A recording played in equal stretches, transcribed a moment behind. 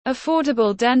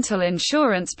Affordable dental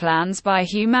insurance plans by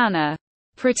Humana.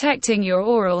 Protecting your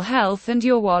oral health and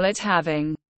your wallet.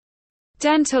 Having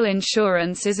dental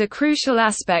insurance is a crucial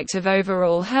aspect of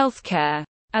overall health care,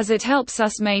 as it helps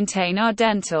us maintain our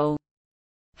dental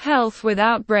health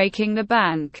without breaking the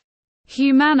bank.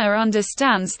 Humana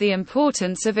understands the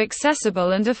importance of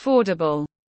accessible and affordable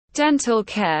dental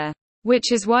care,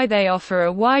 which is why they offer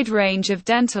a wide range of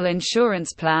dental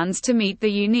insurance plans to meet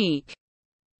the unique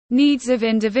needs of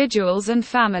individuals and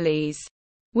families.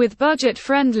 With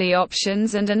budget-friendly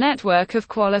options and a network of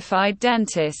qualified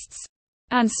dentists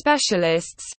and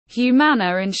specialists,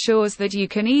 Humana ensures that you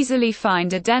can easily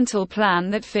find a dental plan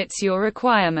that fits your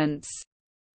requirements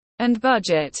and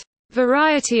budget.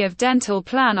 Variety of dental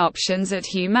plan options at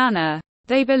Humana.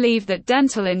 They believe that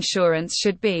dental insurance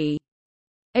should be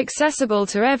accessible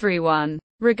to everyone,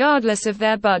 regardless of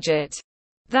their budget.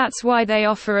 That's why they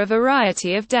offer a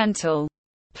variety of dental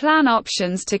plan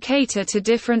options to cater to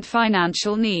different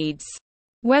financial needs.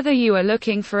 Whether you are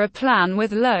looking for a plan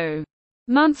with low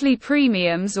monthly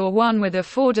premiums or one with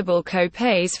affordable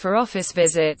co-pays for office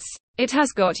visits, it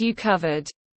has got you covered.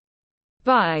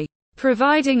 By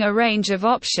providing a range of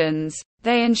options,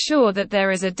 they ensure that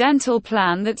there is a dental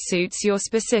plan that suits your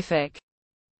specific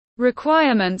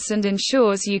requirements and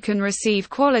ensures you can receive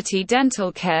quality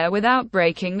dental care without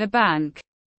breaking the bank.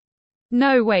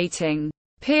 No waiting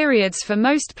periods for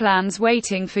most plans.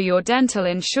 Waiting for your dental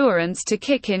insurance to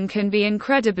kick in can be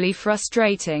incredibly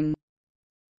frustrating,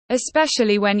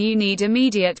 especially when you need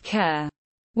immediate care.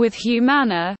 With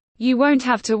Humana, you won't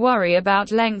have to worry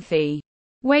about lengthy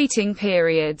waiting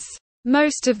periods.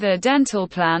 Most of their dental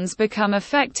plans become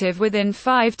effective within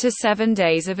 5 to 7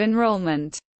 days of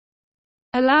enrollment,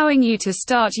 allowing you to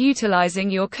start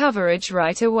utilizing your coverage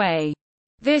right away.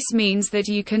 This means that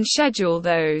you can schedule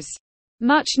those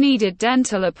much-needed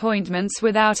dental appointments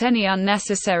without any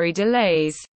unnecessary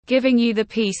delays, giving you the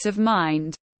peace of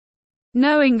mind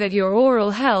knowing that your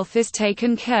oral health is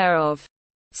taken care of.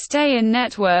 Stay in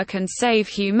network and save.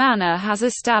 Humana has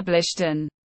established an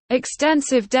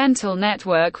extensive dental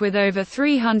network with over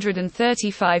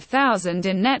 335,000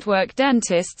 in-network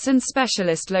dentists and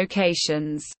specialist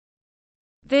locations.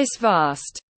 This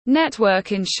vast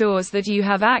network ensures that you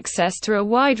have access to a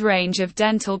wide range of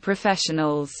dental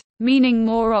professionals, meaning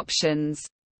more options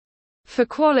for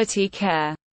quality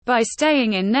care. By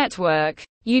staying in network,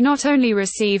 you not only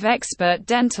receive expert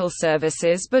dental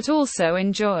services but also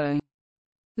enjoy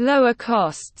lower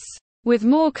costs. With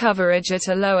more coverage at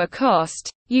a lower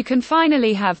cost, you can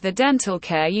finally have the dental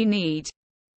care you need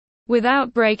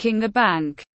without breaking the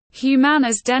bank.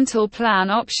 Humana's dental plan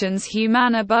options.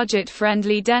 Humana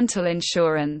budget-friendly dental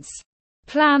insurance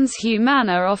plans.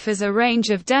 Humana offers a range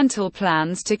of dental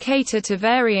plans to cater to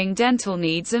varying dental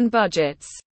needs and budgets.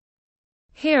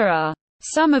 Here are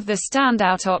some of the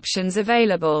standout options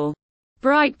available.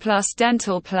 Bright Plus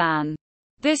Dental Plan.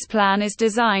 This plan is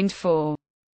designed for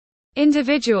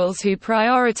individuals who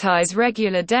prioritize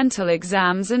regular dental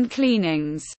exams and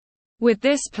cleanings. With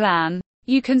this plan,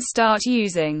 you can start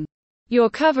using your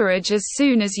coverage as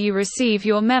soon as you receive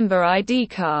your member ID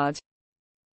card.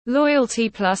 Loyalty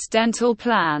Plus Dental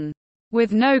Plan.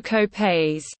 With no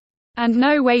co-pays and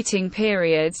no waiting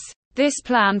periods, this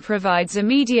plan provides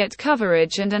immediate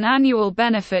coverage and an annual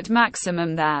benefit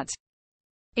maximum that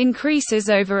increases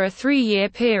over a 3-year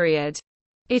period.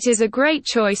 It is a great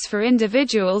choice for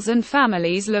individuals and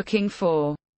families looking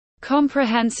for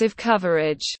comprehensive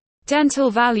coverage. Dental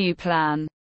Value Plan.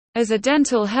 As a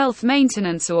dental health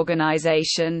maintenance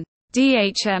organization,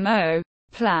 DHMO,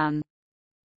 plan.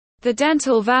 The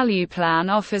Dental Value Plan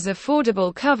offers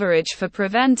affordable coverage for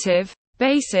preventive,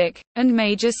 basic, and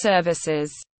major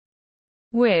services.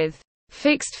 With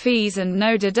fixed fees and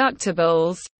no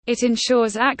deductibles, it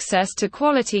ensures access to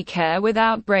quality care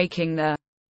without breaking the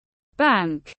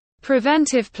bank.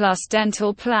 Preventive Plus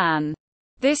Dental Plan.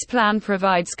 This plan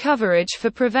provides coverage for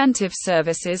preventive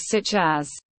services such as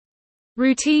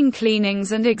routine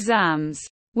cleanings and exams.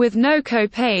 With no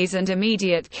co-pays and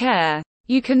immediate care,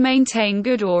 you can maintain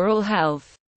good oral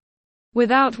health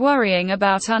without worrying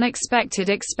about unexpected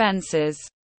expenses.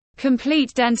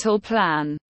 Complete Dental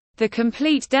Plan. The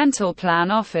Complete Dental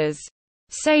Plan offers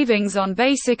savings on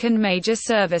basic and major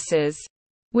services,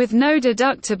 with no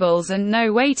deductibles and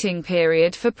no waiting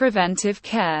period for preventive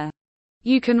care.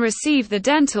 You can receive the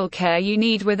dental care you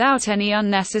need without any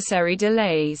unnecessary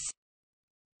delays.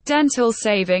 Dental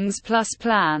Savings Plus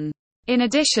Plan. In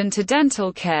addition to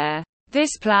dental care,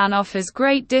 this plan offers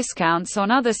great discounts on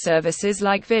other services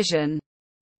like vision,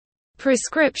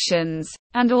 prescriptions,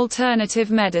 and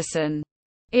alternative medicine.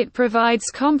 It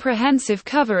provides comprehensive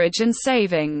coverage and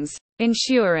savings,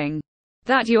 ensuring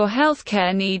that your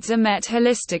healthcare needs are met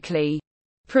holistically.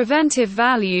 Preventive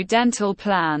Value Dental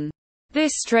Plan.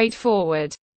 This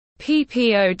straightforward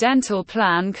PPO dental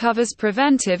plan covers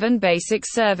preventive and basic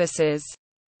services.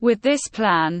 With this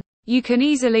plan, you can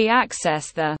easily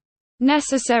access the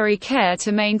necessary care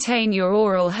to maintain your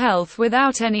oral health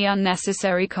without any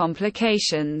unnecessary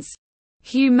complications.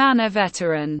 Humana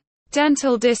Veteran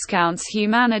Dental Discounts.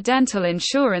 Humana Dental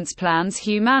Insurance Plans.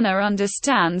 Humana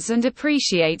understands and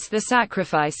appreciates the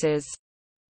sacrifices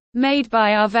made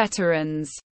by our veterans.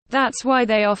 That's why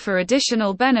they offer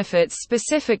additional benefits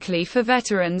specifically for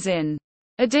veterans in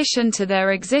addition to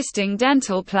their existing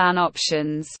dental plan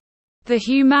options. The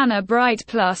Humana Bright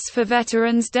Plus for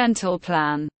Veterans Dental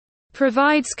Plan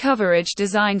provides coverage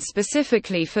designed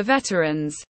specifically for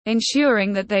veterans,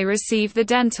 ensuring that they receive the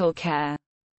dental care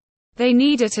they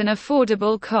need at an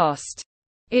affordable cost.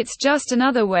 It's just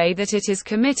another way that it is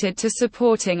committed to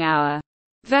supporting our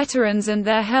veterans and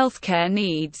their healthcare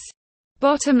needs.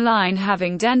 Bottom line,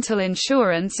 having dental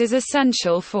insurance is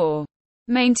essential for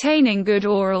maintaining good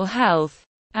oral health,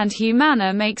 and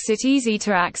Humana makes it easy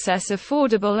to access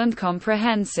affordable and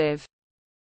comprehensive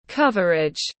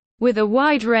coverage. With a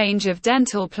wide range of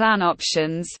dental plan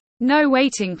options, no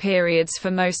waiting periods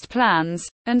for most plans,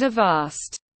 and a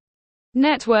vast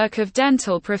network of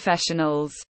dental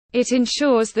professionals, it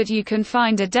ensures that you can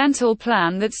find a dental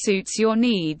plan that suits your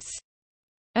needs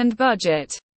and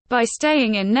budget. By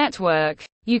staying in network,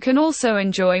 you can also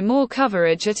enjoy more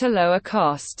coverage at a lower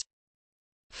cost.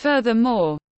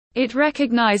 Furthermore, it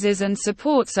recognizes and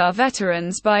supports our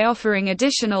veterans by offering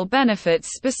additional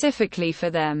benefits specifically for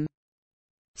them.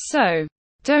 So,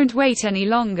 don't wait any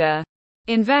longer.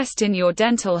 Invest in your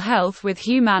dental health with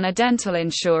Humana Dental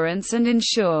Insurance and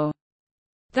ensure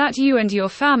that you and your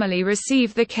family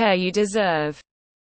receive the care you deserve.